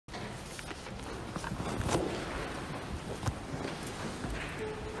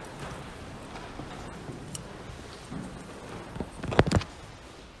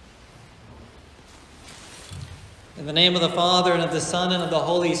In the name of the Father, and of the Son, and of the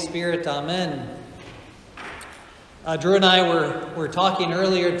Holy Spirit, amen. Drew and I were talking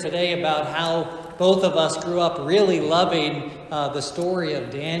earlier today about how both of us grew up really loving the story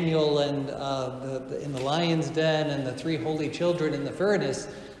of Daniel and in the lion's den and the three holy children in the furnace,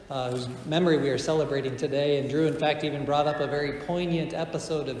 whose memory we are celebrating today. And Drew, in fact, even brought up a very poignant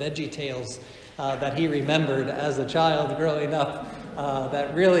episode of VeggieTales that he remembered as a child growing up.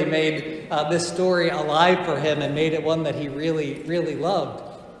 That really made this story alive for him and made it one that he really, really loved.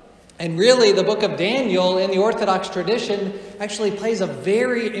 And really, the book of Daniel in the Orthodox tradition actually plays a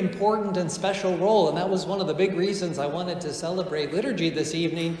very important and special role. And that was one of the big reasons I wanted to celebrate liturgy this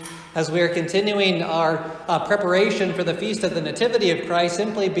evening as we are continuing our preparation for the Feast of the Nativity of Christ,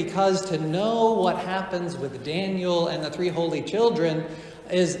 simply because to know what happens with Daniel and the three holy children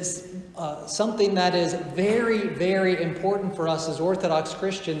is something that is very, very important for us as Orthodox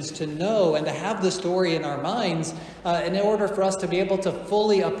Christians to know and to have the story in our minds in order for us to be able to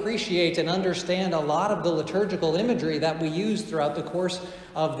fully appreciate and understand a lot of the liturgical imagery that we use throughout the course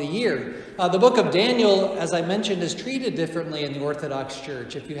of the year. The book of Daniel, as I mentioned, is treated differently in the Orthodox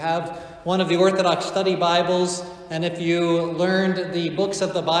Church. If you have one of the Orthodox study Bibles, and if you learned the books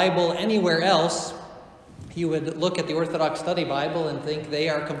of the Bible anywhere else, you would look at the Orthodox Study Bible and think they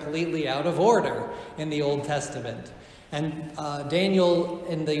are completely out of order in the Old Testament. And Daniel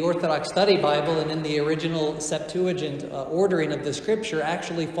in the Orthodox Study Bible and in the original Septuagint ordering of the Scripture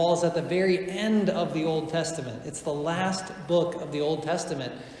actually falls at the very end of the Old Testament. It's the last book of the Old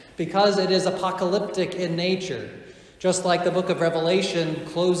Testament because it is apocalyptic in nature. Just like the book of Revelation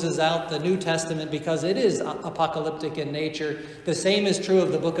closes out the New Testament because it is apocalyptic in nature, the same is true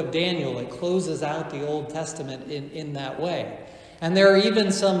of the book of Daniel. It closes out the Old Testament in that way. And there are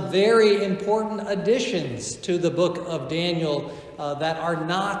even some very important additions to the book of Daniel that are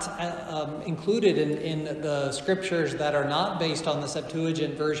not included in the scriptures, that are not based on the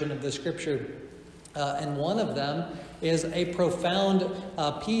Septuagint version of the scripture. And one of them is a profound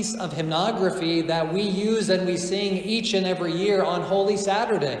piece of hymnography that we use and we sing each and every year on Holy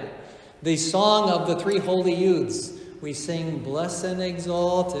Saturday. The song of the three holy youths. We sing, "Bless and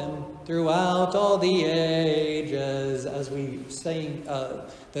exalt him throughout all the ages," as we sing,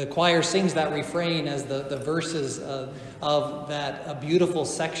 the choir sings that refrain as the verses of that beautiful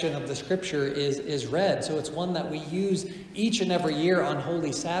section of the scripture is read. So it's one that we use each and every year on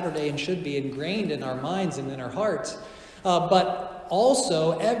Holy Saturday and should be ingrained in our minds and in our hearts. But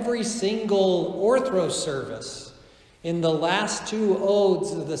also every single Orthros service, in the last two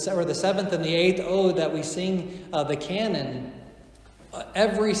odes, the 7th and the 8th ode that we sing the canon,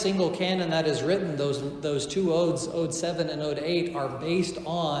 every single canon that is written, those two odes, Ode 7 and Ode 8, are based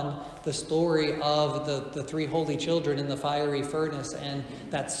on the story of the three holy children in the fiery furnace and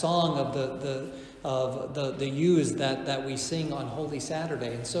that song of the youths that we sing on Holy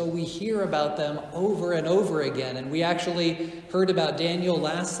Saturday. And so we hear about them over and over again. And we actually heard about Daniel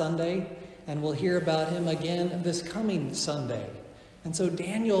last Sunday, and we'll hear about him again this coming Sunday. And so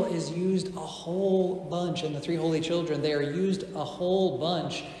Daniel is used a whole bunch, and the three holy children, they are used a whole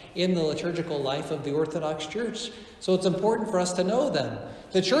bunch in the liturgical life of the Orthodox Church. So it's important for us to know them.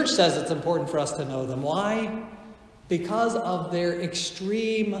 The Church says it's important for us to know them. Why? Because of their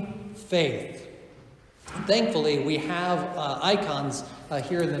extreme faith. Thankfully, we have icons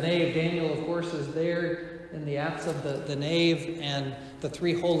here in the nave. Daniel, of course, is there in the apse of the nave, and the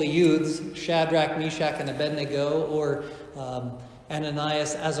three holy youths, Shadrach, Meshach, and Abednego, or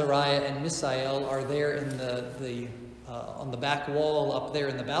Ananias, Azariah, and Mishael, are there in on the back wall up there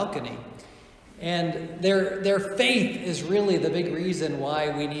in the balcony. And their faith is really the big reason why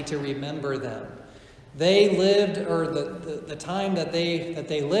we need to remember them. They lived, or the time that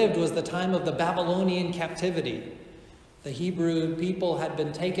they lived was the time of the Babylonian captivity. The Hebrew people had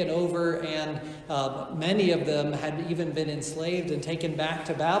been taken over, and many of them had even been enslaved and taken back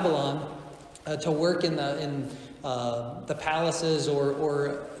to Babylon to work in the palaces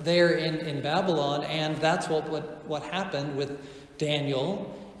or there in Babylon. And that's what happened with Daniel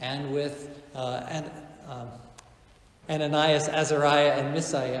and with Ananias, Azariah, and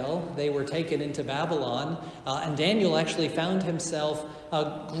Mishael. They were taken into Babylon, and Daniel actually found himself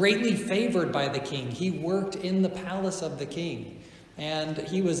greatly favored by the king. He worked in the palace of the king, and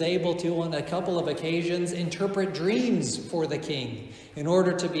he was able to, on a couple of occasions, interpret dreams for the king in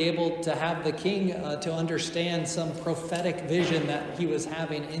order to be able to have the king to understand some prophetic vision that he was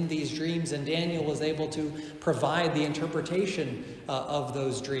having in these dreams, and Daniel was able to provide the interpretation of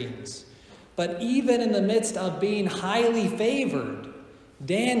those dreams. But even in the midst of being highly favored,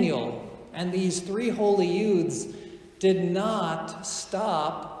 Daniel and these three holy youths did not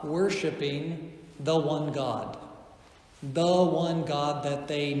stop worshiping the one God. the one God that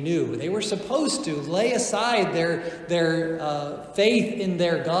they knew. They were supposed to lay aside their faith in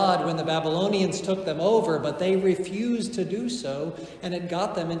their God when the Babylonians took them over, but they refused to do so, and it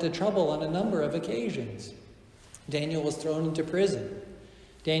got them into trouble on a number of occasions. Daniel was thrown into prison.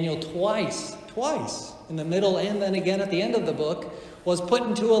 Daniel twice, in the middle and then again at the end of the book, was put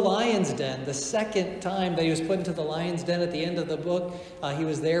into a lion's den. The second time that he was put into the lion's den at the end of the book, he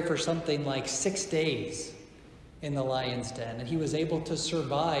was there for something like 6 days in the lion's den. And he was able to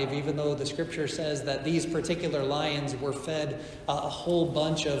survive, even though the scripture says that these particular lions were fed a whole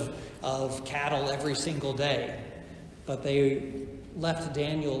bunch of cattle every single day. But they left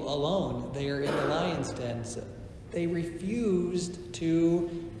Daniel alone there in the lion's den. So they refused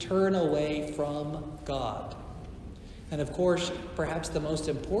to turn away from God. And of course, perhaps the most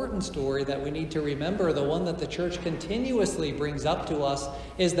important story that we need to remember, the one that the church continuously brings up to us,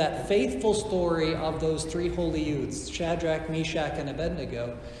 is that faithful story of those 3 holy youths, Shadrach, Meshach, and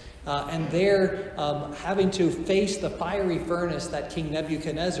Abednego. And they're having to face the fiery furnace that King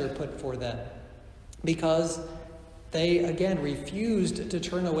Nebuchadnezzar put for them, because they, again, refused to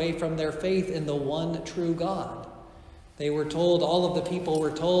turn away from their faith in the one true God. They were told, all of the people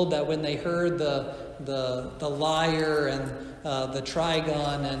were told, that when they heard the lyre and the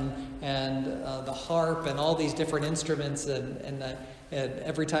trigon and the harp and all these different instruments, and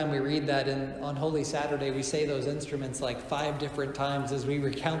every time we read that on Holy Saturday, we say those instruments like 5 different times as we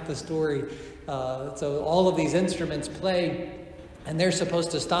recount the story. So all of these instruments play, and they're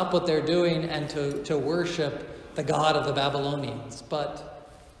supposed to stop what they're doing and to worship the God of the Babylonians. But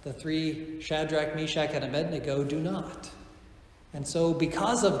the 3, Shadrach, Meshach, and Abednego, do not. And so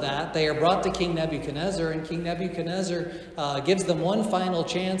because of that, they are brought to King Nebuchadnezzar, and King Nebuchadnezzar gives them one final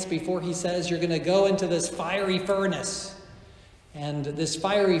chance before he says, you're going to go into this fiery furnace. And this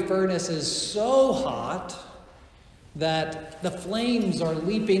fiery furnace is so hot that the flames are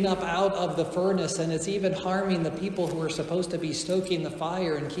leaping up out of the furnace, and it's even harming the people who are supposed to be stoking the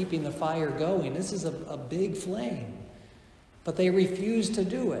fire and keeping the fire going. This is a big flame. But they refuse to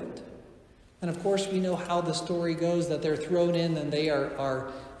do it. And of course, we know how the story goes, that they're thrown in and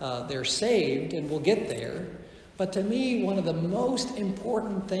they're saved, and we'll get there. But to me, one of the most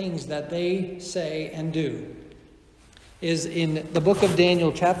important things that they say and do is in the book of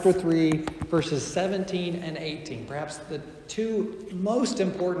Daniel, chapter 3, verses 17 and 18. Perhaps the 2 most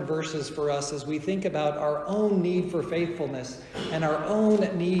important verses for us as we think about our own need for faithfulness and our own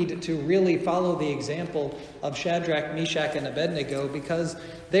need to really follow the example of Shadrach, Meshach, and Abednego, because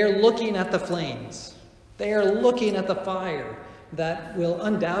they're looking at the flames. They are looking at the fire that will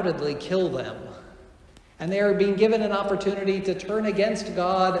undoubtedly kill them. And they are being given an opportunity to turn against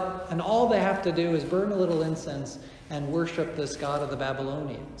God, and all they have to do is burn a little incense and worship this God of the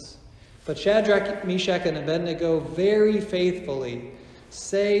Babylonians. But Shadrach, Meshach, and Abednego very faithfully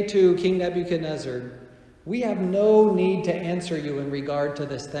say to King Nebuchadnezzar, we have no need to answer you in regard to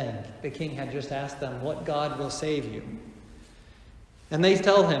this thing. The king had just asked them, what God will save you? And they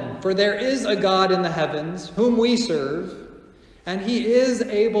tell him, for there is a God in the heavens whom we serve, and he is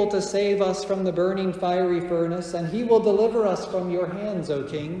able to save us from the burning fiery furnace, and he will deliver us from your hands, O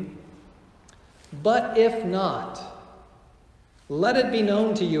king. But if not, let it be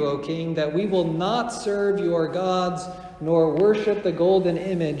known to you, O king, that we will not serve your gods, nor worship the golden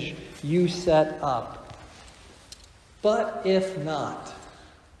image you set up. But if not,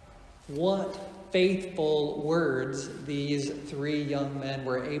 what faithful words these 3 young men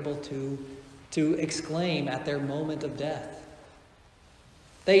were able to exclaim at their moment of death.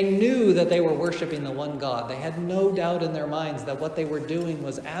 They knew that they were worshiping the one God. They had no doubt in their minds that what they were doing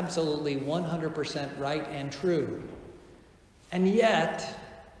was absolutely 100% right and true. And yet,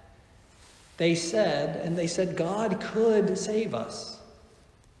 they said, God could save us.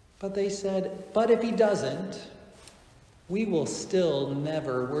 But they said, but if he doesn't, we will still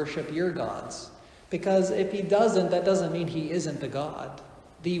never worship your gods. Because if he doesn't, that doesn't mean he isn't the God,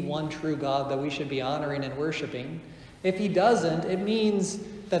 the one true God that we should be honoring and worshiping. If he doesn't, it means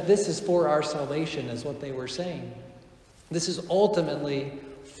that this is for our salvation, is what they were saying. This is ultimately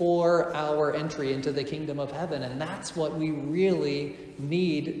for our entry into the kingdom of heaven. And that's what we really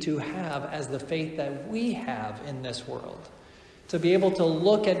need to have as the faith that we have in this world. To be able to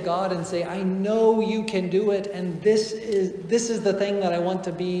look at God and say, I know you can do it, and this is the thing that I want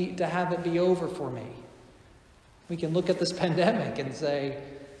to have it be over for me. We can look at this pandemic and say,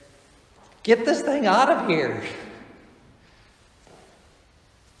 get this thing out of here.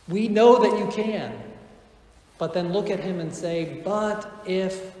 We know that you can. But then look at him and say, but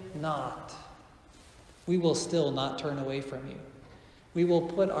if not, we will still not turn away from you. We will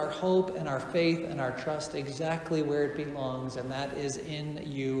put our hope and our faith and our trust exactly where it belongs, and that is in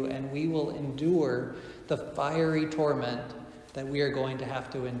you, and we will endure the fiery torment that we are going to have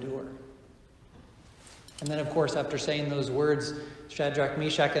to endure. And then, of course, after saying those words, Shadrach,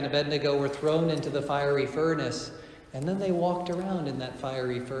 Meshach, and Abednego were thrown into the fiery furnace, and then they walked around in that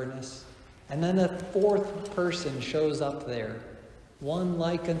fiery furnace. And then a fourth person shows up there, one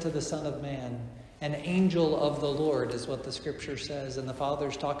like unto the Son of Man. An angel of the Lord is what the scripture says. And the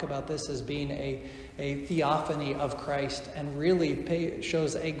fathers talk about this as being a theophany of Christ, and really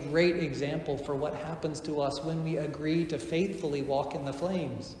shows a great example for what happens to us when we agree to faithfully walk in the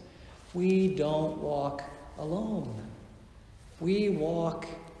flames. We don't walk alone. We walk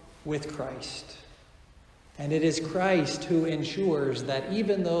with Christ. And it is Christ who ensures that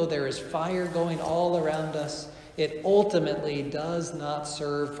even though there is fire going all around us, it ultimately does not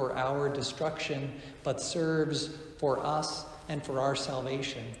serve for our destruction, but serves for us and for our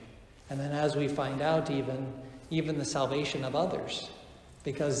salvation. And then, as we find out, even the salvation of others.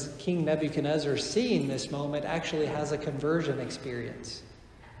 Because King Nebuchadnezzar, seeing this moment, actually has a conversion experience.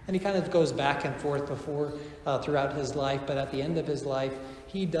 And he kind of goes back and forth throughout his life, but at the end of his life,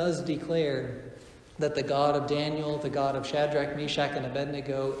 he does declare that the God of Daniel, the God of Shadrach, Meshach, and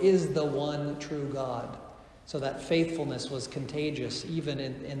Abednego, is the one true God. So that faithfulness was contagious even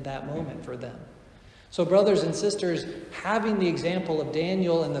in that moment for them. So brothers and sisters, having the example of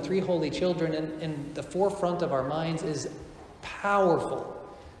Daniel and the three holy children in the forefront of our minds is powerful.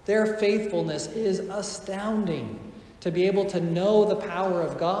 Their faithfulness is astounding. To be able to know the power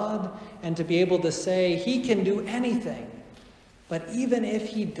of God and to be able to say, He can do anything. But even if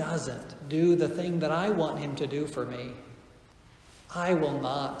He doesn't do the thing that I want Him to do for me, I will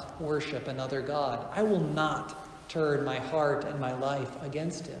not worship another God. I will not turn my heart and my life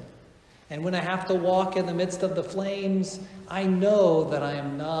against Him. And when I have to walk in the midst of the flames, I know that I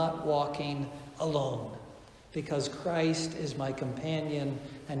am not walking alone, because Christ is my companion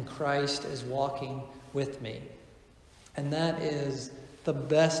and Christ is walking with me. And that is the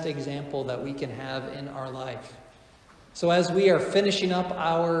best example that we can have in our life. So as we are finishing up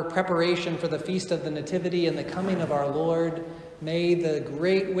our preparation for the Feast of the Nativity and the coming of our Lord, may the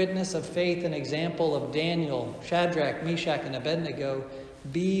great witness of faith and example of Daniel, Shadrach, Meshach, and Abednego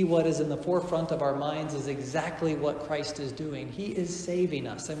be what is in the forefront of our minds is exactly what Christ is doing. He is saving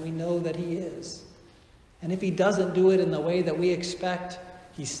us, and we know that He is. And if He doesn't do it in the way that we expect,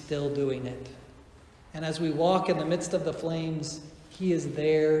 He's still doing it. And as we walk in the midst of the flames, He is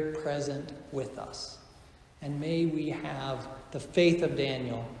there present with us. And may we have the faith of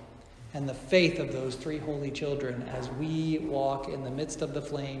Daniel and the faith of those three holy children as we walk in the midst of the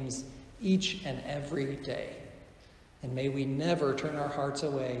flames each and every day. And may we never turn our hearts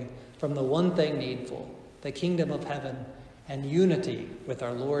away from the one thing needful, the kingdom of heaven and unity with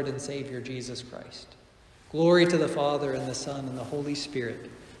our Lord and Savior Jesus Christ. Glory to the Father and the Son and the Holy Spirit.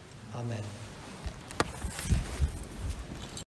 Amen.